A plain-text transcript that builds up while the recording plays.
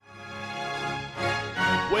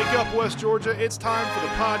Wake up, West Georgia. It's time for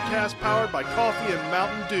the podcast powered by Coffee and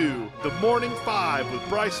Mountain Dew. The Morning Five with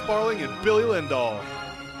Bryce Sparling and Billy Lindahl.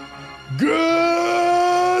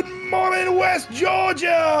 Good morning, West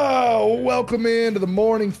Georgia. Welcome into the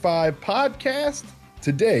Morning Five podcast.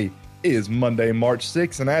 Today is Monday, March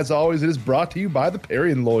 6th, and as always, it is brought to you by the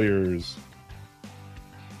Perrion Lawyers.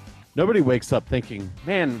 Nobody wakes up thinking,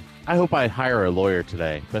 man, I hope I hire a lawyer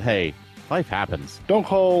today. But hey, life happens. Don't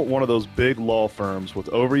call one of those big law firms with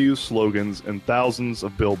overused slogans and thousands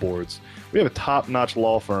of billboards. We have a top-notch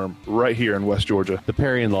law firm right here in West Georgia. The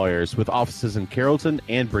Perrion Lawyers, with offices in Carrollton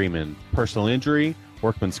and Bremen, personal injury,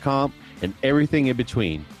 workman's comp, and everything in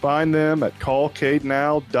between. Find them at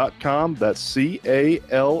callcadenow.com. That's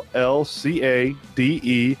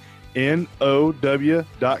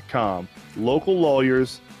CALLCADENOW.com. Local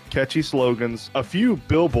lawyers, catchy slogans, a few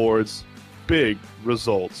billboards, big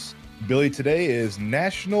results. Billy, today is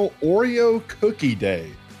National Oreo Cookie Day.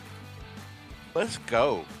 Let's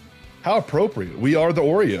go. How appropriate. We are the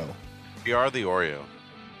Oreo. We are the Oreo.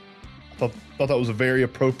 Thought that was a very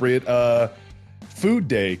appropriate food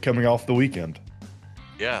day coming off the weekend.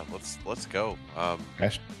 Yeah, let's go.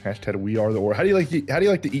 Hashtag we are the Oreo. How do you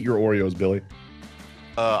like to eat your Oreos, Billy?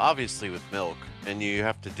 Obviously with milk, and you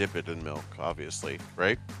have to dip it in milk, obviously,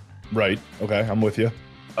 right? Right. Okay, I'm with you.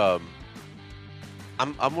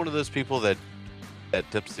 I'm one of those people that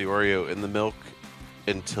dips the Oreo in the milk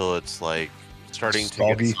until it's like starting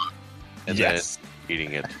Soggy. to get soft, and Yes. then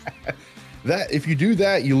eating it. That if you do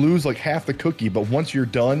that, you lose like half the cookie. But once you're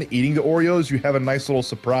done eating the Oreos, you have a nice little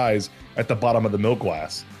surprise at the bottom of the milk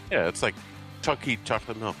glass. Yeah, it's like chunky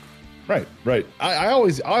chocolate milk. Right. I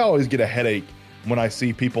always get a headache when I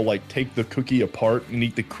see people like take the cookie apart and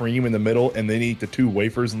eat the cream in the middle and then eat the two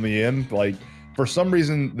wafers in the end. Like for some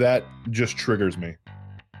reason that just triggers me.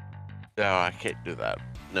 No, I can't do that.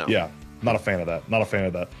 No. Yeah, not a fan of that.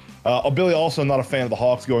 Billy, also not a fan of the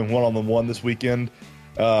Hawks going 1-on-1 this weekend.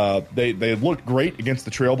 They looked great against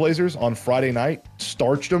the Trailblazers on Friday night,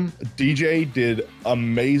 starched them. DJ did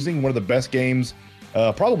amazing. One of the best games,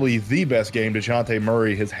 probably the best game DeJounte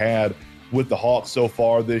Murray has had with the Hawks so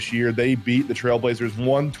far this year. They beat the Trailblazers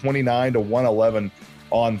 129-111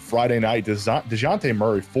 on Friday night. DeJounte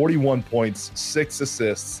Murray, 41 points, 6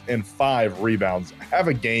 assists, and 5 rebounds. Have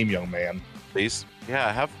a game, young man. Please.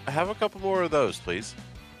 Yeah, have a couple more of those, please.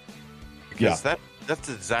 Because that's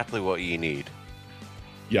exactly what you need.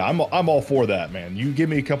 Yeah, I'm all for that, man. You give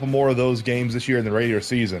me a couple more of those games this year in the regular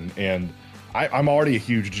season, and I'm already a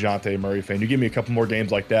huge DeJounte Murray fan. You give me a couple more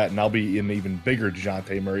games like that, and I'll be an even bigger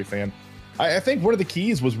DeJounte Murray fan. I think one of the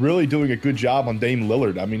keys was really doing a good job on Dame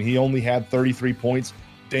Lillard. I mean, he only had 33 points.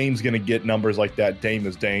 Dame's going to get numbers like that. Dame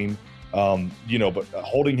is Dame. But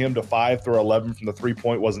holding him to 5 through 11 from the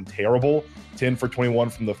three-point wasn't terrible. 10 for 21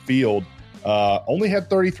 from the field. Only had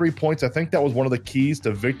 33 points. I think that was one of the keys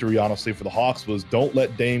to victory, honestly, for the Hawks was don't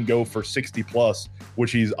let Dame go for 60-plus,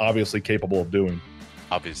 which he's obviously capable of doing.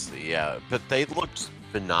 Obviously, yeah. But they looked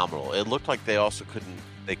phenomenal. It looked like they also couldn't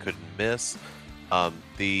miss.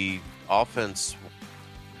 The offense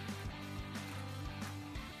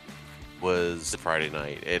was Friday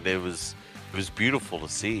night, and it was beautiful to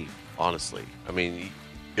see, honestly. I mean,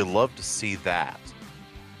 you love to see that.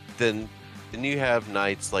 Then you have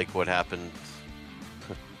nights like what happened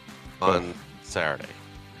on Saturday.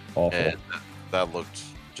 Awful. And that looked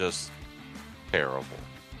just terrible.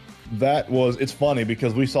 It's funny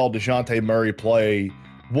because we saw DeJounte Murray play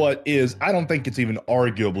what is, I don't think it's even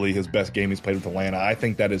arguably his best game he's played with Atlanta. I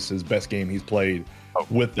think that is his best game he's played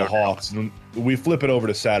with the Hawks. And we flip it over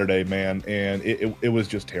to Saturday, man, and it was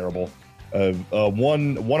just terrible.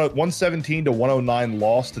 117-109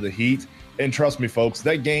 loss to the Heat. And trust me, folks,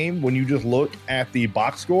 that game, when you just look at the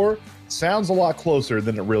box score, sounds a lot closer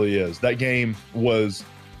than it really is. That game was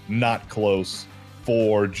not close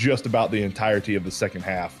for just about the entirety of the second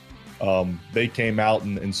half. They came out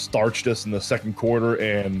and starched us in the second quarter,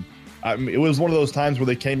 and it was one of those times where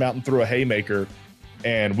they came out and threw a haymaker,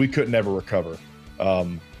 and we couldn't ever recover.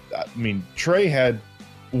 Trey had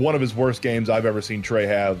one of his worst games I've ever seen Trey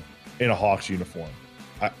have in a Hawks uniform.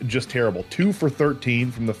 Just terrible. 2 for 13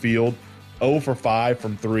 from the field, 0 for 5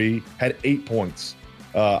 from 3, had 8 points.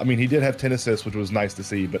 He did have 10 assists, which was nice to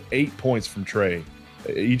see, but 8 points from Trey.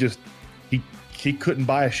 He couldn't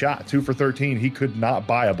buy a shot. 2 for 13. He could not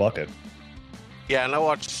buy a bucket. Yeah, and I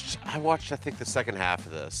watched I think the second half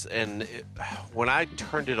of this, and when I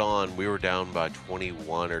turned it on, we were down by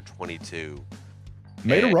 21 or 22.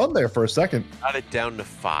 Made a run there for a second. Got it down to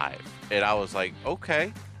 5, and I was like,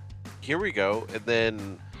 okay, here we go. And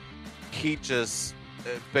then he just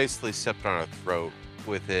basically stepped on our throat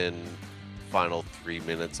within the final 3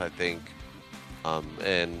 minutes, I think.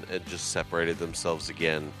 and it just separated themselves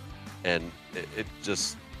again, and it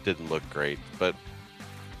just didn't look great. But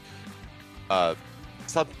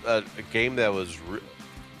it's not a game that was,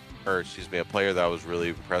 a player that I was really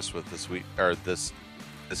impressed with this week or this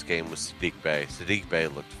game was Sadiq Bey. Sadiq Bey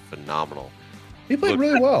looked phenomenal. He played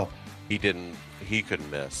really well. He couldn't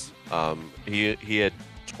miss. He had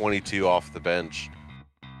 22 off the bench.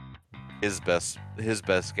 His best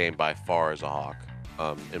game by far as a Hawk,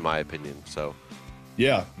 in my opinion. So,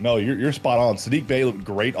 yeah, no, you're spot on. Sadiq Bey looked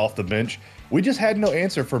great off the bench. We just had no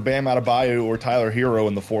answer for Bam Adebayo or Tyler Hero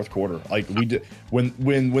in the fourth quarter. Like we did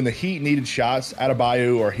when the Heat needed shots,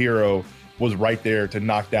 Adebayo or Hero was right there to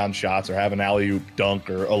knock down shots or have an alley-oop dunk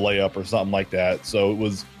or a layup or something like that. So it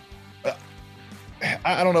was,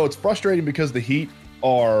 I don't know. It's frustrating because the Heat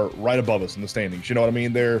are right above us in the standings. You know what I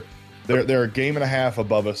mean? They're a game and a half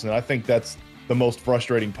above us, and I think that's the most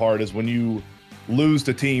frustrating part is when you lose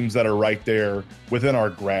to teams that are right there within our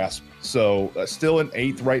grasp. So still in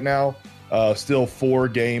 8th right now, still 4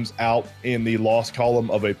 games out in the loss column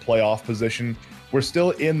of a playoff position. We're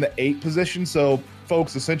still in the 8th position. So,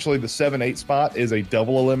 folks, essentially the 7-8 spot is a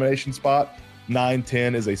double elimination spot.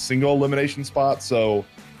 9-10 is a single elimination spot. So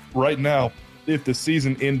right now, if the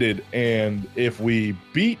season ended and if we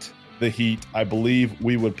beat the Heat, I believe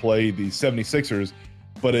we would play the 76ers.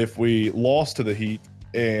 But if we lost to the Heat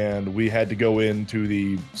and we had to go into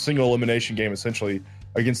the single elimination game essentially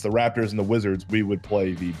against the Raptors and the Wizards, we would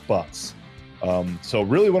play the Bucks. So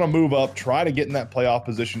really want to move up, try to get in that playoff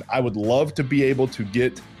position. I would love to be able to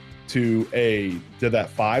get to that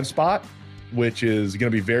 5 spot, which is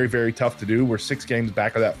going to be very, very tough to do. We're 6 games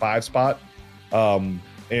back of that 5 spot.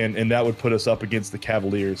 And that would put us up against the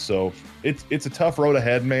Cavaliers. So it's a tough road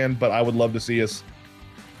ahead, man, but I would love to see us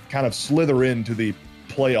kind of slither into the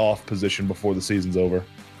playoff position before the season's over.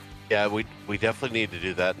 Yeah, we definitely need to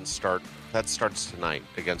do that and that starts tonight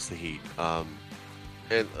against the Heat.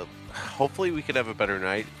 And hopefully we could have a better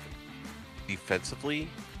night defensively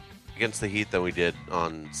against the Heat than we did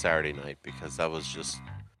on Saturday night, because that was just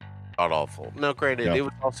god-awful. Now, granted, It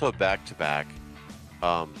was also a back-to-back.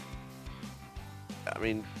 I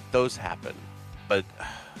mean, those happen, but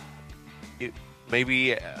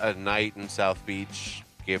maybe a night in South Beach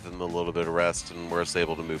gave them a little bit of rest and we're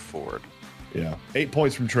able to move forward. Yeah, 8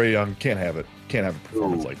 points from Trae Young. Can't have it. Can't have a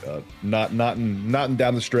performance like that. Not in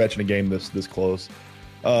down the stretch in a game this close.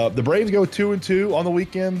 The Braves go 2-2 on the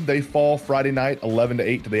weekend. They fall Friday night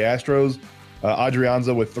 11-8 to the Astros.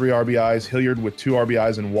 Adrianza with 3 RBIs, Hilliard with 2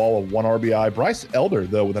 RBIs, and Wall with 1 RBI. Bryce Elder,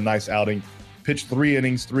 though, with a nice outing. Pitched 3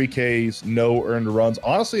 innings, 3 Ks, no earned runs.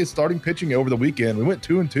 Honestly, it's starting pitching over the weekend. We went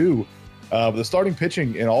 2-2. But the starting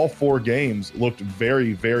pitching in all 4 games looked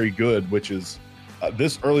very, very good, which is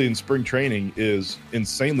this early in spring training is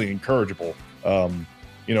insanely encourageable.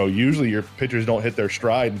 Usually your pitchers don't hit their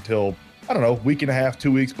stride until, I don't know, week and a half,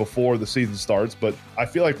 2 weeks before the season starts. But I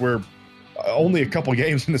feel like we're only a couple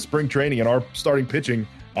games into spring training and our starting pitching,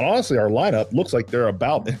 and honestly, our lineup looks like they're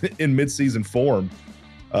about in midseason form.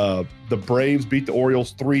 The Braves beat the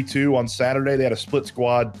Orioles 3-2 on Saturday. They had a split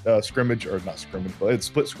squad scrimmage, or not scrimmage, but it's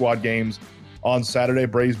split squad games on Saturday.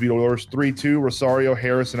 Braves beat Orioles 3-2. Rosario,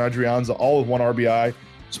 Harris, and Adrianza all with 1 RBI.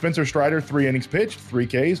 Spencer Strider, 3 innings pitched, 3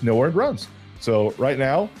 Ks, no earned runs. So right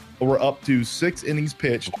now, we're up to 6 innings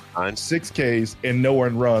pitched, 6 Ks, and no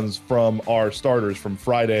earned runs from our starters from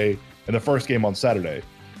Friday and the first game on Saturday.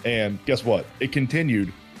 And guess what? It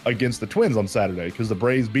continued against the Twins on Saturday because the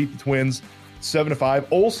Braves beat the Twins 7-5.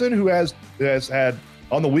 Olsen, who has had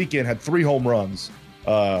on the weekend, had 3 home runs.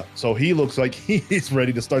 So he looks like he's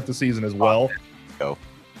ready to start the season as well. Go.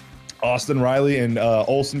 Austin Riley and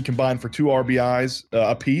Olsen combined for 2 RBIs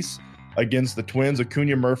apiece against the Twins.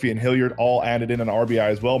 Acuna, Murphy, and Hilliard all added in an RBI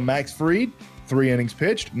as well. Max Fried, 3 innings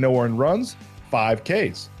pitched, no earned runs, 5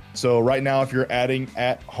 Ks. So right now, if you're adding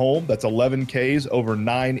at home, that's 11 Ks over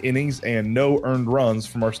 9 innings and no earned runs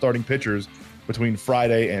from our starting pitchers between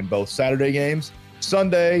Friday and both Saturday games.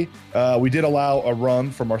 Sunday, we did allow a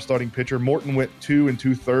run from our starting pitcher. Morton went 2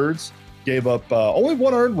 2/3, gave up only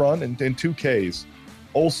 1 earned run and 2 Ks.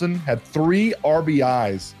 Olsen had 3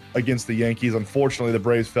 RBIs against the Yankees. Unfortunately, the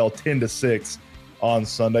Braves fell 10-6 on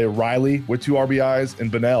Sunday. Riley with 2 RBIs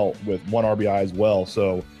and Bennell with 1 RBI as well.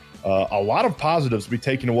 So a lot of positives to be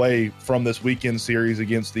taken away from this weekend series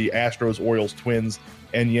against the Astros, Orioles, Twins,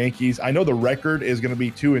 and Yankees. I know the record is going to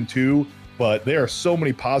be 2-2, but there are so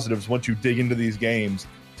many positives once you dig into these games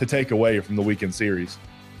to take away from the weekend series.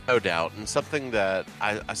 No doubt. And something that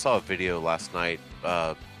I saw a video last night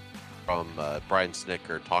from Brian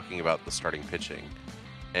Snicker talking about the starting pitching.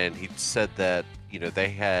 And he said that, they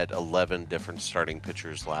had 11 different starting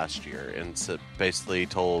pitchers last year. And so basically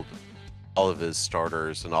told all of his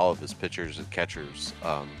starters and all of his pitchers and catchers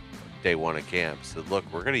day one at camp said, look,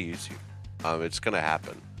 we're going to use you. It's going to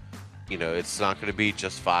happen. It's not going to be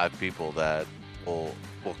just 5 people that will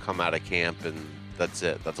come out of camp and that's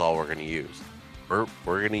it. That's all we're going to use. We're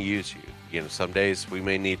going to use you. Some days we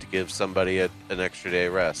may need to give somebody an extra day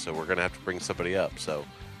of rest, so we're going to have to bring somebody up. So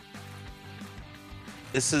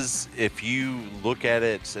this is, if you look at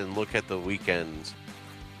it and look at the weekend,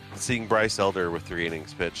 seeing Bryce Elder with 3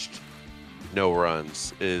 innings pitched, no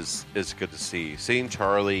runs is good to see. Seeing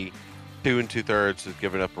Charlie 2 2/3 with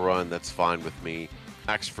giving up a run, that's fine with me.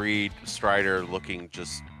 Max Fried, Strider looking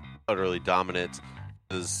just utterly dominant.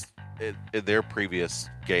 Is in their previous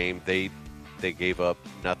game they gave up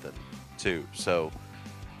nothing too. So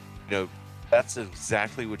that's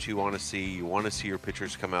exactly what you want to see. You want to see your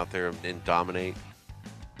pitchers come out there and dominate.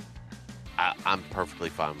 I'm perfectly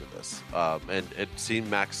fine with this. And seeing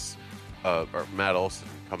Matt Olson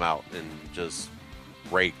come out and just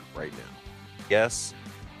rake right now. Yes,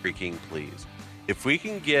 freaking please. If we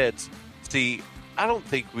can I don't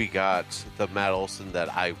think we got the Matt Olson that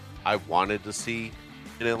I wanted to see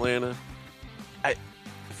in Atlanta.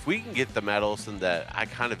 If we can get the Matt Olson that I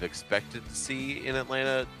kind of expected to see in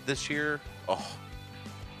Atlanta this year,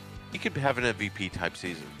 he could have an MVP type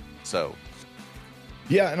season. So.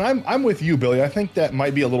 Yeah, and I'm with you, Billy. I think that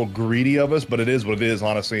might be a little greedy of us, but it is what it is,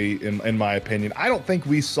 honestly, in my opinion. I don't think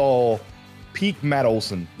we saw peak Matt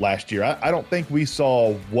Olson last year. I don't think we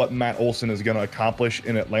saw what Matt Olson is going to accomplish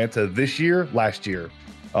in Atlanta last year.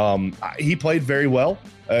 He played very well.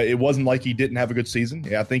 It wasn't like he didn't have a good season.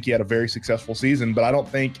 Yeah, I think he had a very successful season, but I don't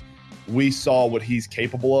think we saw what he's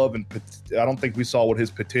capable of, and I don't think we saw what his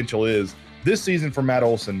potential is. This season for Matt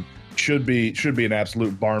Olson should be an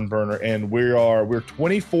absolute barn burner, and we're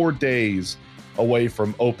 24 days away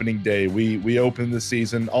from opening day. We opened the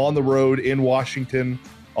season on the road in Washington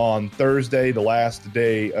on Thursday, the last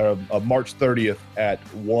day of March 30th at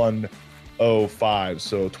 1:05.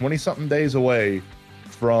 So 20-something days away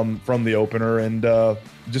from the opener, and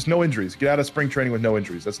just no injuries. Get out of spring training with no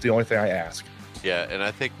injuries. That's the only thing I ask. Yeah, and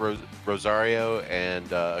I think Rosario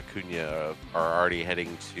and Acuna are already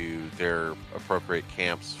heading to their appropriate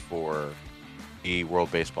camps for the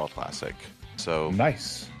World Baseball Classic. So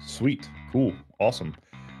nice, sweet, cool, awesome.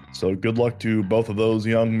 So good luck to both of those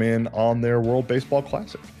young men on their World Baseball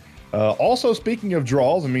Classic. Also, speaking of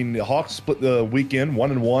draws, I mean, the Hawks split the weekend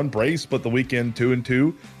 1-1. Braves split the weekend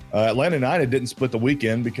 2-2. Atlanta United didn't split the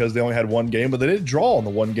weekend because they only had one game, but they did draw in the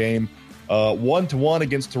one game. 1-1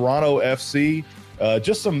 against Toronto FC.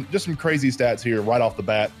 Just some crazy stats here right off the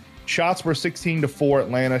bat. Shots were 16-4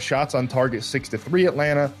 Atlanta. Shots on target 6-3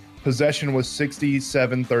 Atlanta. Possession was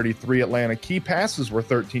 67-33 Atlanta. Key passes were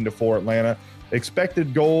 13-4 Atlanta.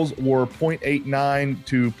 Expected goals were 0.89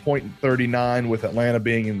 to 0.39, with Atlanta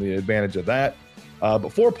being in the advantage of that. But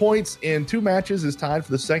 4 points in 2 matches is tied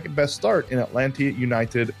for the second best start in Atlanta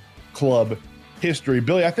United club history.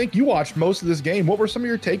 Billy, I think you watched most of this game. What were some of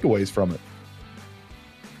your takeaways from it?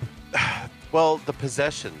 Well, the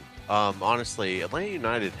possession. Honestly, Atlanta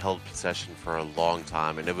United held possession for a long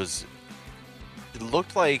time, and it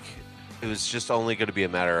looked like it was just only going to be a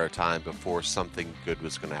matter of time before something good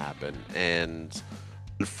was going to happen. And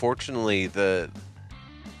unfortunately,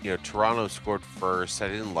 Toronto scored first. I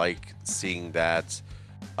didn't like seeing that.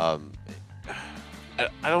 I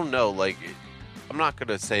don't know. Like, I'm not going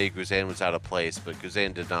to say Guzan was out of place, but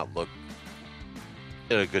Guzan did not look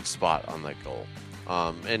in a good spot on that goal.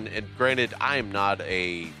 And granted, I am not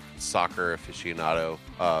a soccer aficionado,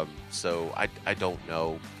 so I don't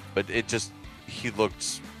know, but he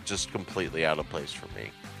looked just completely out of place for me.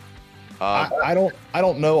 I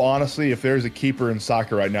don't know, honestly, if there's a keeper in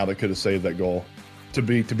soccer right now that could have saved that goal. To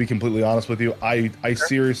be completely honest with you, I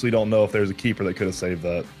seriously don't know if there's a keeper that could have saved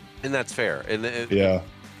that. And that's fair. And yeah,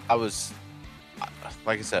 I was,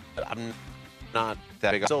 like I said, I'm not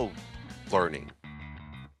that big. I'm still learning.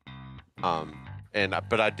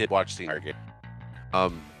 But I did watch the entire game.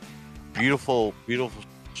 Beautiful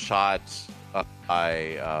shots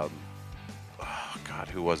by God,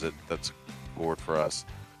 who was it that scored for us?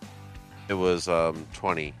 It was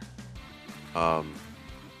 20.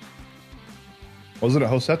 Wasn't it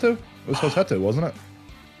Joseto? It was Joseto, wasn't it?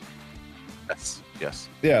 Yes.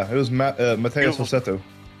 Yeah, it was Mateus Joseto.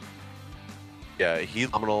 Yeah, he's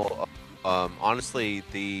phenomenal. Honestly,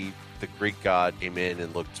 the Greek god came in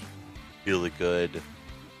and looked really good.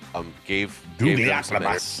 Gave them some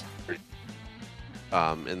energy,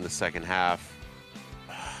 in the second half.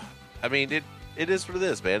 I mean, it is what it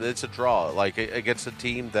is, man. It's a draw, like against a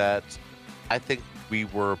team that I think we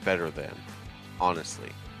were better than,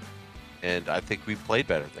 honestly, and I think we played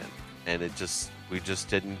better than, and it just We just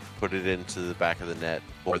didn't put it into the back of the net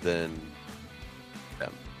more than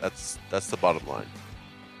them. That's the bottom line.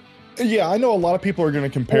 Yeah, I know a lot of people are going to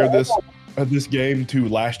compare this game to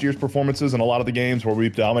last year's performances and a lot of the games where we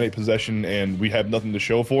dominate possession and we have nothing to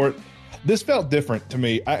show for it. This felt different to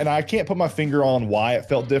me, and I can't put my finger on why it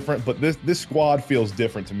felt different, but this squad feels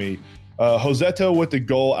different to me. Joseto with the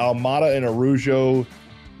goal, Almada and Araujo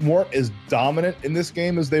weren't as dominant in this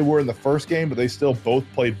game as they were in the first game, but they still both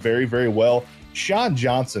played very, very well. Sean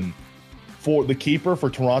Johnson, for the keeper for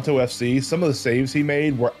Toronto FC, some of the saves he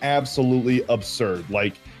made were absolutely absurd.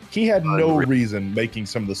 Like, he had no reason making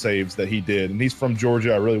some of the saves that he did, and he's from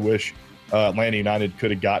Georgia. I really wish Atlanta United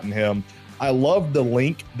could have gotten him. I love the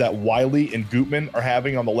link that Wiley and Gutman are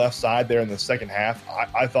having on the left side there in the second half.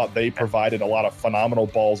 I thought they provided a lot of phenomenal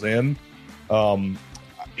balls in.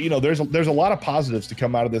 There's a lot of positives to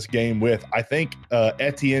come out of this game with. I think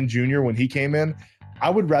Etienne Jr., when he came in, I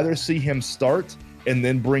would rather see him start and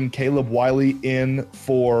then bring Caleb Wiley in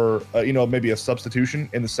for, maybe a substitution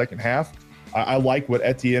in the second half. I like what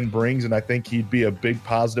Etienne brings, and I think he'd be a big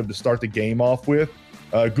positive to start the game off with.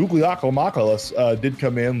 Guglielmo Makalas did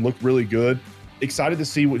come in, looked really good. Excited to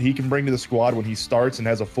see what he can bring to the squad when he starts and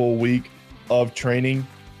has a full week of training.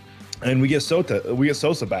 And we get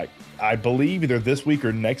Sosa back, I believe, either this week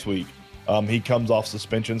or next week. He comes off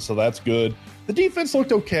suspension, so that's good. The defense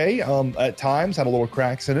looked okay at times, had a little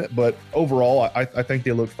cracks in it, but overall, I think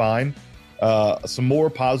they looked fine. Some more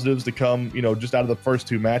positives to come, just out of the first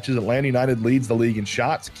two matches. Atlanta United leads the league in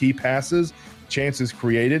shots, key passes, chances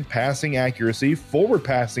created, passing accuracy, forward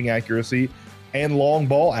passing accuracy, and long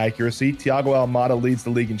ball accuracy. Thiago Almada leads the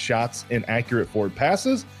league in shots and accurate forward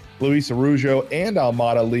passes. Luis Araujo and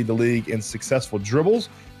Almada lead the league in successful dribbles.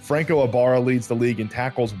 Franco Ibarra leads the league in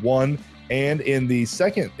tackles won and in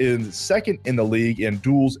second in the league in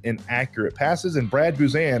duels and accurate passes. And Brad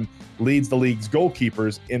Guzan leads the league's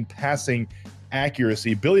goalkeepers in passing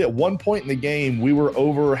accuracy. Billy, at one point in the game, we were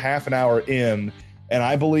over half an hour in, and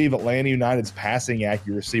I believe Atlanta United's passing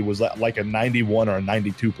accuracy was like a 91 or a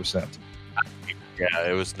 92%. Yeah,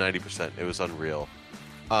 it was 90%. It was unreal.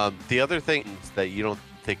 The other thing is that you don't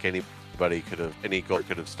think any goal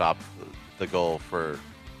could have stopped the goal for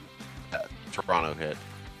that Toronto hit.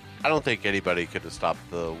 I don't think anybody could have stopped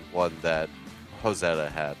the one that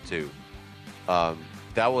Joseta had too.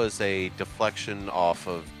 That was a deflection off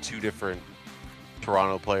of two different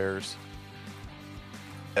Toronto players.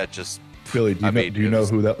 That just Billy, do you know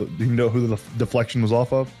who the deflection was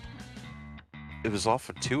off of? It was off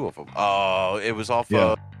of two of them. Oh, it was off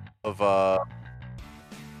of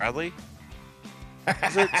Bradley.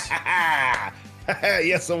 Is it?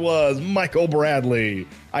 Yes, it was Michael Bradley.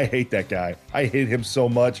 I hate that guy. I hate him so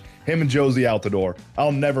much. Him and Josie Altidore.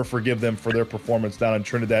 I'll never forgive them for their performance down in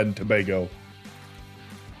Trinidad and Tobago.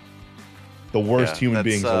 The worst human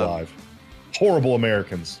beings alive. Horrible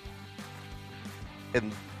Americans.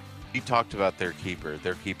 And you talked about their keeper.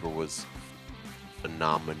 Their keeper was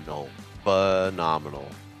phenomenal. And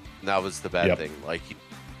that was the bad thing. Like,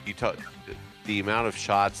 you talk, the amount of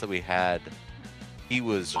shots that we had, he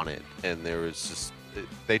was on it. And there was just,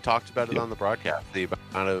 they talked about it on the broadcast. The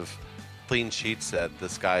amount of clean sheets that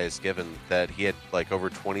this guy is given, that he had like over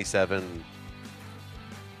 27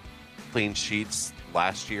 clean sheets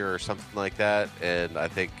last year or something like that. And I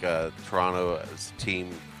think Toronto as a team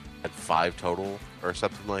had 5 total or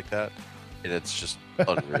something like that. And it's just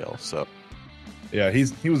unreal. So yeah,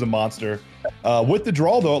 he was a monster. With the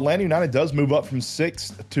draw, though, Atlanta United does move up from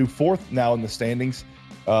 6th to 4th now in the standings.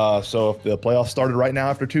 So if the playoffs started right now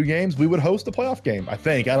after 2 games, we would host a playoff game. I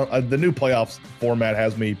think. The new playoffs format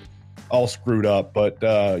has me all screwed up, but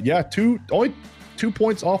only 2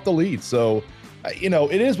 points off the lead. So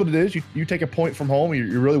it is what it is. You take a point from home.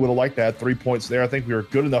 You really would have liked that 3 points there. I think we were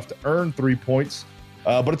good enough to earn 3 points,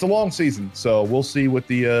 but it's a long season, so we'll see what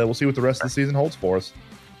the rest of the season holds for us.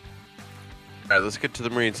 All right, let's get to the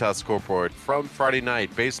Marine South Scoreboard from Friday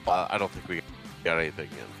night baseball. I don't think we got anything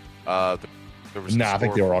in. There was I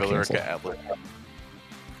think they were all canceled.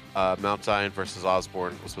 Mount Zion versus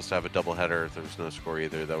Osborne was supposed to have a doubleheader. There was no score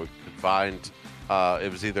either that we could find. It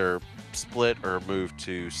was either split or moved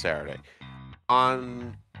to Saturday.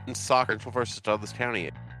 On soccer, versus Douglas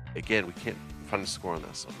County. Again, we can't find a score on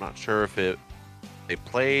this. I'm not sure if they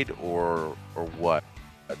played or what.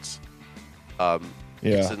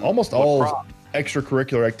 Almost all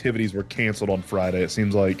extracurricular activities were canceled on Friday, it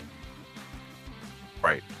seems like.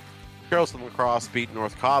 Right. Carrollton Lacrosse beat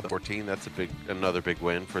North Cobb 14. That's another big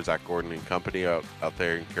win for Zach Gordon and company out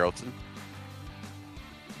there in Carrollton.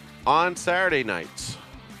 On Saturday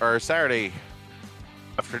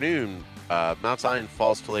afternoon, Mount Zion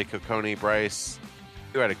falls to Lake Oconee. Bryce,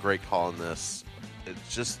 you had a great call on this.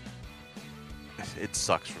 it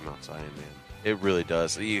sucks from outside, man. It really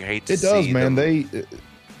does. You hate to It does, see man. them.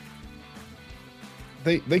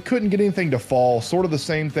 They couldn't get anything to fall. Sort of the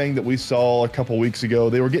same thing that we saw a couple weeks ago.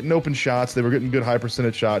 They were getting open shots. They were getting good high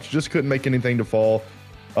percentage shots. Just couldn't make anything to fall.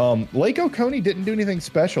 Lake Oconee didn't do anything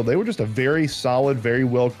special. They were just a very solid, very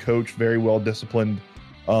well coached, very well disciplined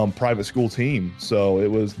private school team. So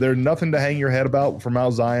there's nothing to hang your head about from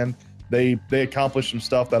Mount Zion. They accomplished some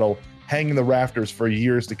stuff that'll hang in the rafters for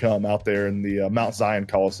years to come out there in the Mount Zion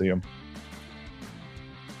Coliseum.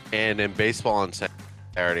 And in baseball on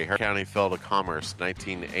Saturday, Hart County fell to Commerce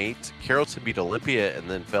 19-8. Carrollton beat Olympia and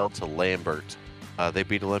then fell to Lambert. They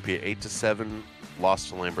beat Olympia 8-7, lost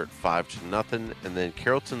to Lambert 5-0, and then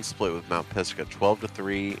Carrollton split with Mount Pisgah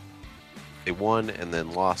 12-3. They won and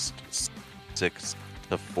then lost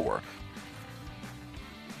 6-4.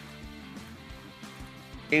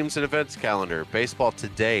 Games and events calendar. Baseball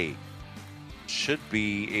today should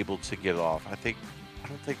be able to get off. I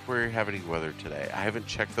don't think we have any weather today. I haven't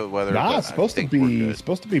checked the weather. Nah, it's supposed to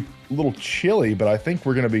be a little chilly, but I think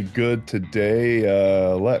we're going to be good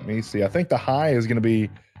today. Let me see. I think the high is going to be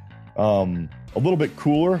a little bit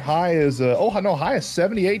cooler. High is high is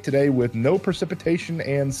 78 today with no precipitation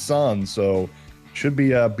and sun. So should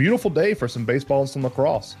be a beautiful day for some baseball and some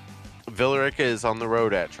lacrosse. Villarica is on the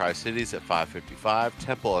road at Tri-Cities at 5:55.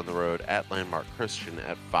 Temple on the road at Landmark Christian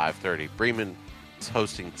at 5:30. Bremen is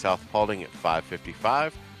hosting South Paulding at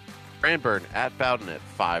 5:55. Cranbourne at Bowden at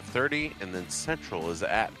 5:30, and then Central is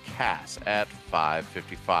at Cass at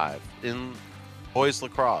 5:55. In boys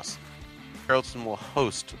lacrosse, Carrollton will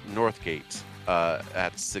host Northgate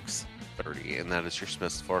at 6:30, and that is your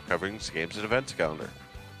Smith's Floor covering games and events calendar.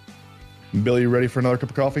 Billy, you ready for another cup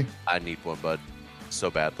of coffee? I need one, bud. So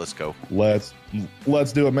bad. Let's go. Let's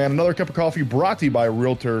do it, man. Another cup of coffee brought to you by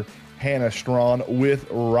Realtor Hannah Strawn with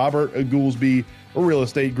Robert Goolsby Real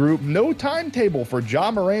Estate Group. No timetable for Ja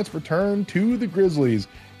Morant's return to the Grizzlies.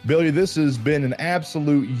 Billy, this has been an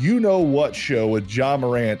absolute you-know-what show with Ja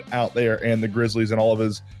Morant out there and the Grizzlies and all of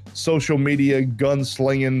his social media,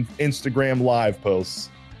 gunslinging, Instagram live posts.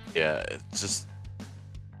 Yeah, it's just,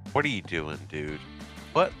 what are you doing, dude?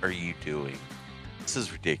 What are you doing? This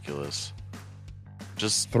is ridiculous.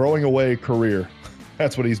 Just throwing away a career.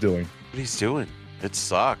 That's what he's doing. What he's doing. It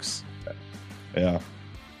sucks. Yeah.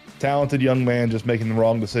 Talented young man just making the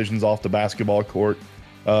wrong decisions off the basketball court.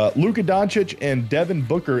 Luka Doncic and Devin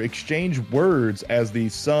Booker exchange words as the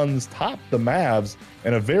Suns top the Mavs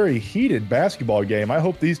in a very heated basketball game. I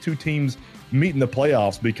hope these two teams meet in the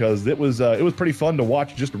playoffs because it was pretty fun to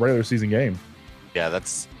watch just a regular season game. Yeah,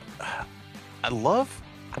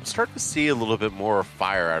 I'm starting to see a little bit more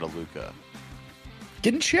fire out of Luka.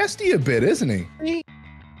 Getting chesty a bit, isn't he?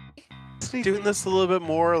 Doing this a little bit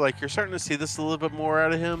more, like you're starting to see this a little bit more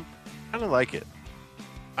out of him. Kind of like it.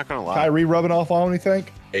 Not gonna lie. Kyrie rubbing off on him, you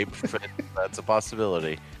think? That's a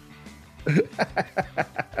possibility.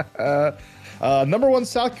 Number one,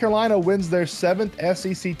 South Carolina wins their 7th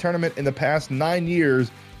SEC tournament in the past 9 years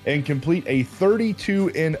and complete a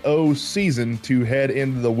 32-0 season to head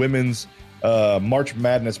into the women's March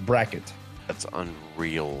Madness bracket. That's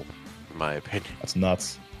unreal, in my opinion. That's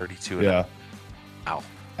nuts. 32 yeah. Wow.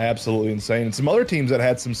 Absolutely insane. And some other teams that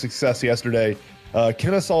had some success yesterday.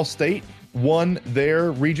 Kennesaw State won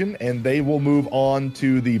their region, and they will move on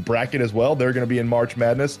to the bracket as well. They're going to be in March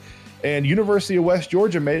Madness. And University of West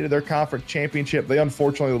Georgia made it to their conference championship. They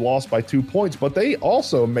unfortunately lost by 2 points, but they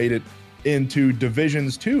also made it into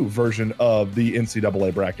Divisions 2 version of the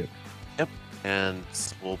NCAA bracket. Yep. And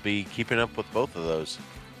we'll be keeping up with both of those.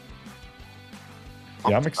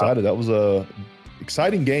 Yeah, I'm excited. That was a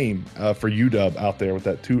exciting game for UW out there with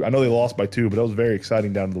that 2. I know they lost by 2, but that was very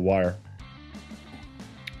exciting down to the wire.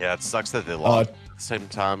 Yeah, it sucks that they lost. At the same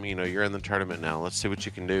time, you're in the tournament now. Let's see what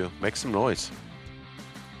you can do. Make some noise.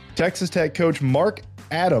 Texas Tech coach Mark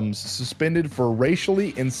Adams suspended for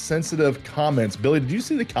racially insensitive comments. Billy, did you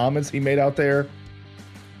see the comments he made out there?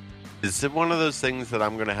 Is it one of those things that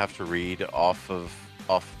I'm going to have to read off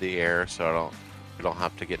the air so I don't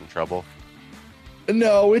have to get in trouble?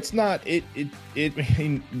 No, it's not.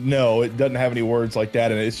 No, it doesn't have any words like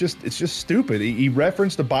that, and it's just stupid. He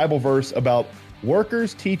referenced a Bible verse about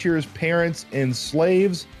workers, teachers, parents, and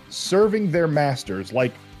slaves serving their masters.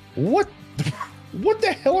 Like, what? What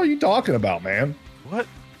the hell are you talking about, man? What?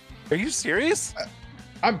 Are you serious?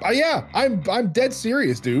 I'm dead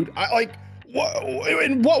serious, dude.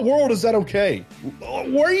 In what world is that okay?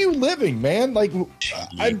 Where are you living, man? Like,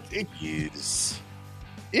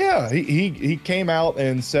 yeah, he came out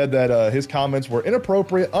and said that his comments were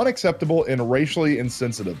inappropriate, unacceptable, and racially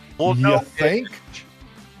insensitive. Well, you think?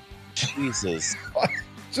 Jesus.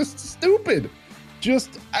 Just stupid.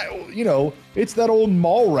 it's that old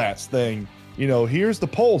mall rats thing. Here's the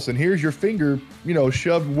pulse and here's your finger,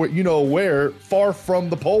 shoved where far from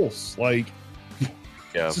the pulse. Like,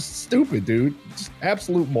 Yeah. it's just stupid, dude. Just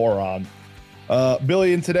absolute moron.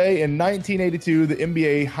 Billy, and today in 1982, the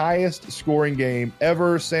NBA highest scoring game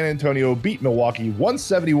ever, San Antonio beat Milwaukee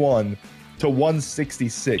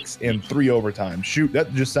 171-166 in 3 overtime. Shoot,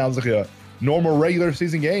 that just sounds like a normal regular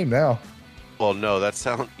season game now. Well, no,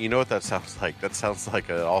 you know what that sounds like? That sounds like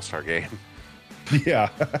an all-star game. Yeah.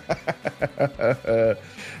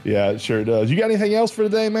 Yeah, it sure does. You got anything else for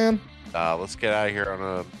today, man? Let's get out of here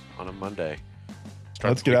on a Monday.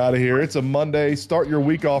 Let's get out of here. It's a Monday. Start your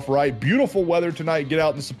week off right. Beautiful weather tonight. Get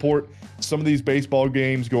out and support some of these baseball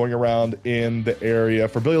games going around in the area.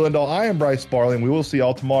 For Billy Lindahl, I am Bryce Sparling. We will see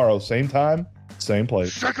y'all tomorrow. Same time, same place.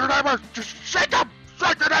 Shake your neighbors! Just shake them!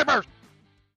 Shake your neighbors!